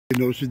The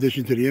newest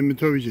addition to the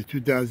inventory is a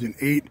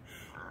 2008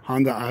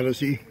 Honda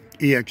Odyssey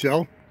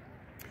EXL.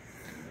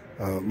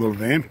 Little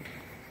van.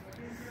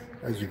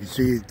 As you can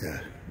see, it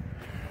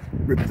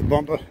ripped the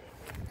bumper.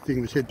 The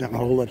thing was hit down the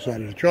whole left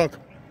side of the truck.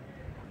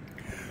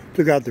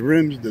 Took out the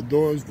rims, the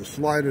doors, the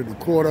slider, the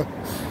quarter,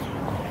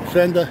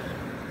 fender.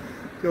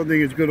 The only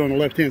thing that's good on the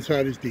left-hand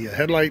side is the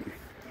headlight,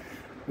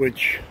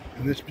 which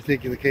in this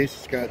particular case,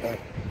 it's got,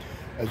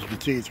 as you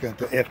can see, it's got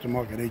the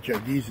aftermarket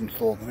HIDs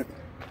installed in it.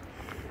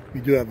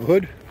 You do have a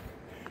hood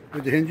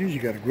with the hinges. You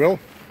got a grill.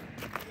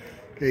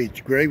 Okay, it's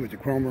gray with the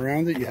chrome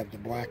around it. You have the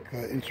black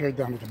insert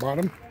down at the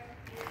bottom.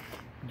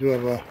 You do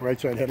have a right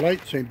side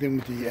headlight. Same thing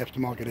with the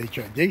aftermarket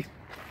HID.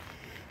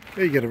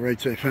 Okay, you got a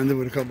right side fender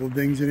with a couple of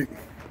dings in it.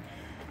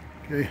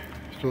 Okay,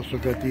 it's also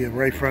got the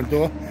right front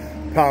door,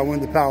 power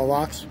window, power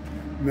locks.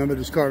 Remember,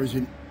 this car is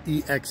an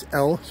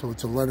EXL, so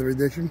it's a leather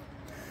edition.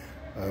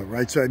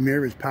 Right side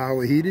mirror is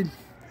power heated.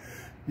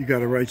 You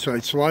got a right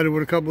side slider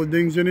with a couple of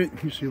dings in it.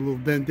 You see a little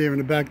dent there in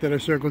the back that I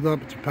circled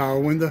up. It's a power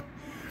window.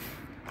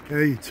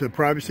 Okay, it's a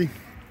privacy.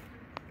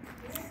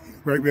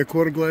 Right rear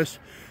quarter glass,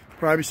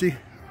 privacy.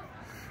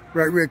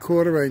 Right rear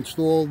quarter I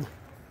installed,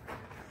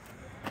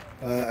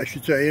 I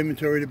should say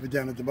inventory to put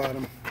down at the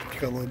bottom. It's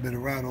got a little bit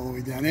of rod all the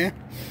way down there.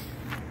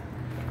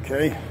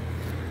 Okay.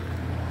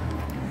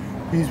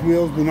 These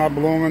wheels do not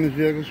belong on this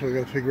vehicle, so I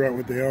got to figure out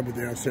what they are, but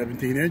they are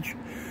 17-inch.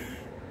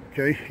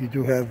 Okay, you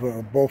do have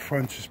both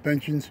front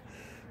suspensions,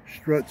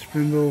 strut,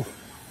 spindle,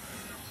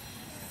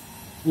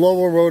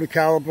 lower rotor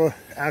caliper,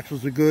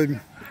 axles are good,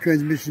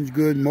 transmission's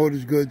good,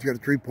 motor's good. It's got a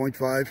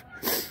 3.5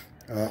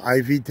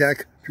 IV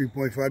Tech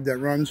 3.5 that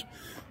runs.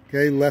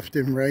 Okay, left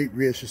and right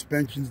rear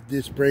suspensions,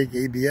 disc brake,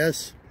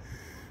 ABS,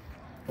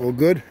 all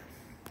good.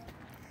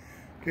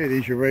 Okay,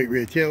 there's your right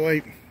rear tail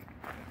light.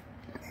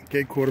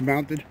 Okay, quarter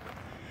mounted.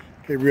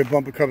 Okay, rear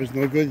bumper cover's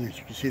no good. As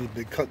you can see, the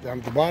big cut down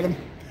at the bottom.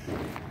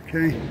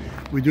 Okay,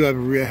 we do have a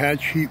rear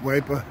hatch, heat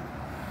wiper,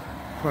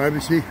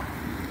 privacy.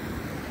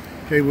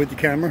 Okay, with the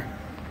camera.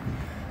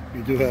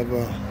 You do have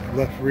a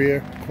left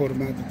rear quarter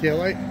mounted tail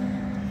light.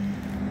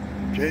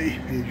 Okay,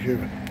 here's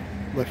your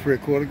left rear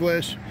quarter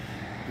glass.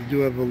 You do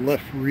have a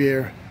left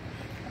rear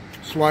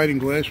sliding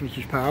glass, which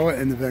is power,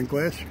 and the vent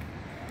glass.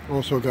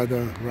 Also got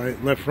a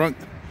left front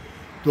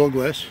door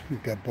glass.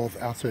 You've got both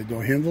outside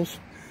door handles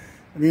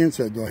and the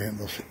inside door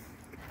handles.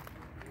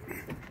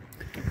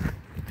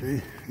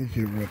 Okay, these are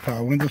your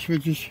power window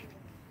switches.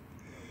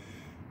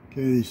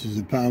 Okay, this is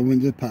the power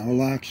window, power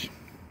locks,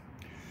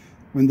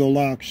 window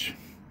locks,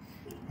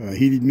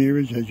 heated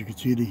mirrors. As you can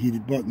see, the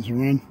heated buttons are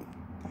on.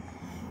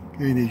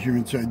 Okay, there's your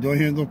inside door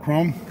handle,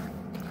 chrome.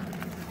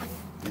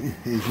 Okay,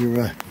 here's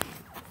your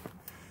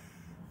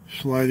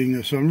sliding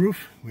sunroof.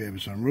 We have a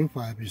sunroof,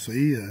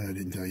 obviously. I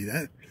didn't tell you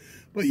that,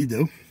 but you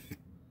do.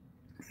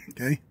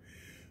 Okay,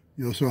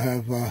 you also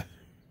have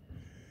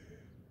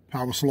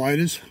power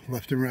sliders,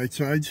 left and right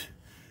sides.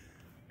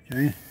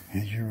 Okay,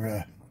 here's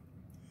your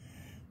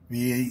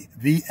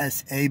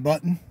VSA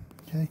button.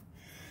 Okay,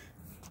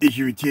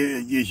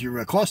 here's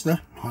your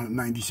cluster,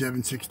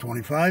 197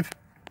 625.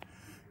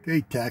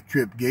 Okay, tack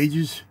trip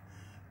gauges,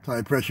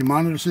 tire pressure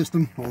monitor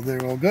system, all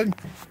there, all good.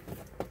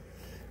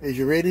 Here's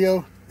your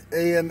radio,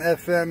 AM,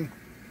 FM,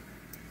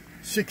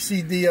 6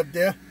 CD up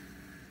there.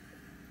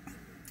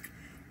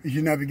 Here's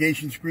your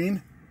navigation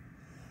screen.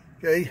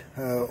 Okay,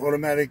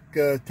 automatic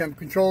temp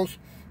controls,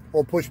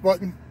 all push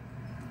button.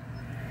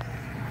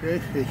 Okay,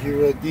 here's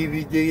your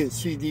DVD and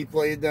CD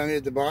player down here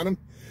at the bottom.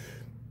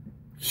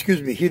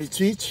 Excuse me, heated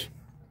seats.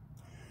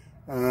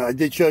 I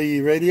did show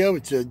you radio.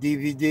 It's a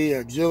DVD,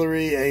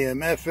 auxiliary,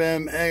 AM,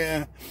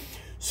 FM,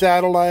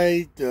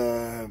 satellite,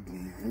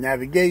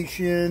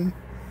 navigation,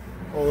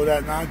 all of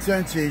that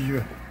nonsense. Here's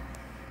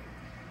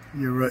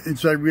your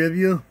inside rear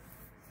view.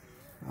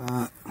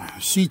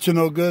 Seats are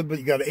no good, but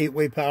you got an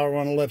 8-way power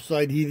on the left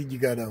side heated. You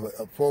got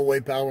a 4-way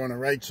power on the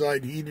right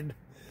side heated.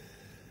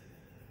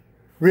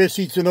 Rear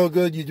seats are no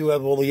good. You do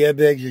have all the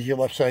airbags. There's your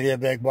left side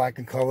airbag, black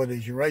in color.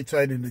 There's your right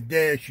side in the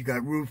dash. You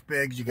got roof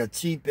bags. You got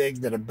seat bags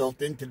that are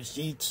built into the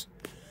seats.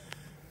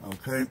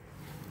 Okay.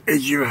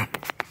 Is your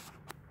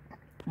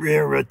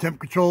rear temp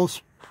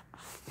controls.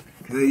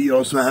 Okay. You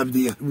also have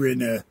the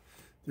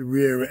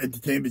rear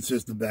entertainment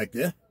system back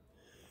there.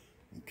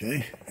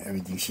 Okay.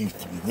 Everything seems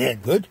to be there.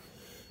 Good.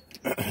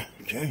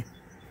 Okay.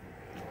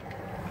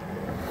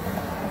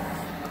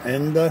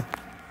 And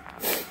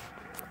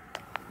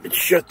let's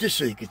shut this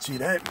so you can see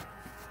that.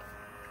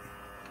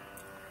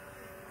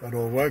 That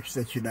all works.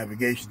 That's your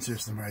navigation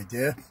system right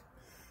there,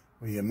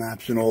 where your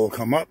maps and all will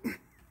come up.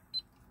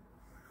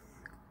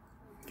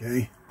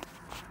 Okay.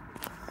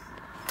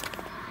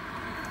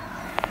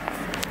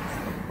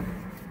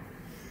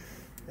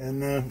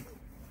 And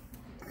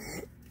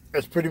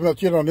that's pretty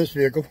much it on this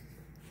vehicle.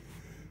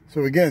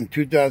 So again,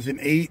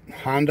 2008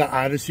 Honda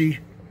Odyssey,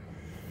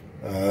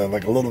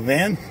 like a little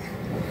van,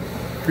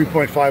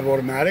 3.5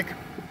 automatic.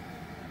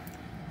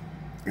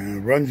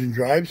 Runs and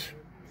drives.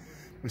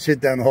 We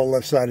sit down the whole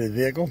left side of the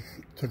vehicle.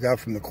 Took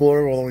out from the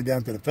quarter all the way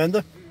down to the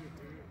fender.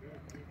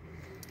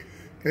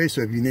 Okay,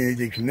 so if you need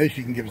anything from this,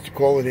 you can give us a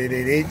call at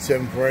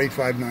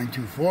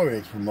 888-748-5924.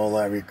 It's from Mo,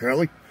 Larry,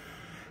 Curly.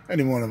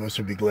 Any one of us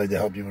would be glad to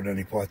help you with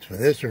any parts for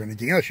this or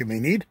anything else you may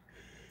need.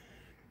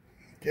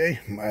 Okay,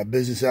 my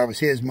business hours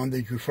here is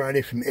Monday through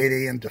Friday from 8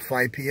 a.m. to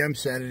 5 p.m.,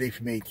 Saturday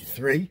from 8 to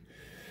 3.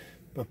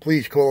 But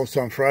please call us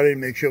on Friday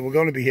and make sure we're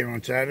going to be here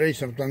on Saturday.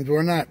 Sometimes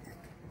we're not.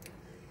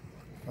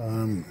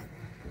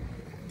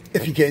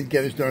 If you can't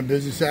get us during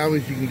business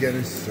hours, you can get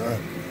us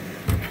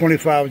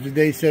 24 hours a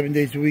day, 7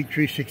 days a week,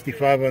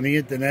 365 on the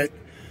internet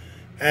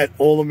at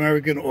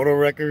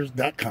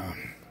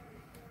allamericanautorecords.com.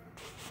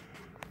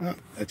 Well,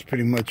 that's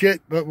pretty much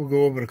it, but we'll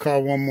go over the car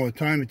one more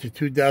time. It's a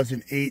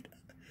 2008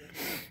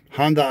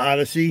 Honda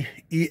Odyssey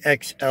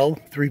EXL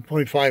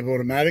 3.5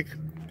 automatic.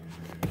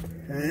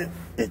 And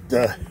it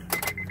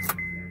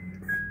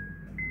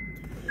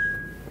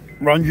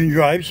runs and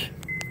drives.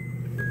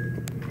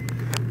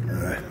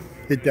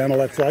 Hit down the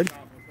left side.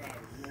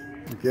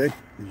 Okay,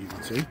 as you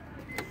can see.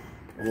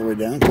 All the way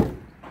down.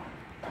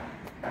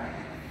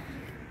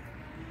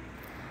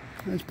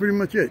 That's pretty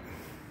much it.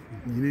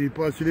 If you need any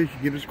parts of this,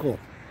 you give us a call.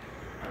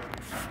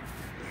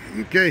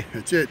 Okay,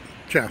 that's it.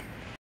 Ciao.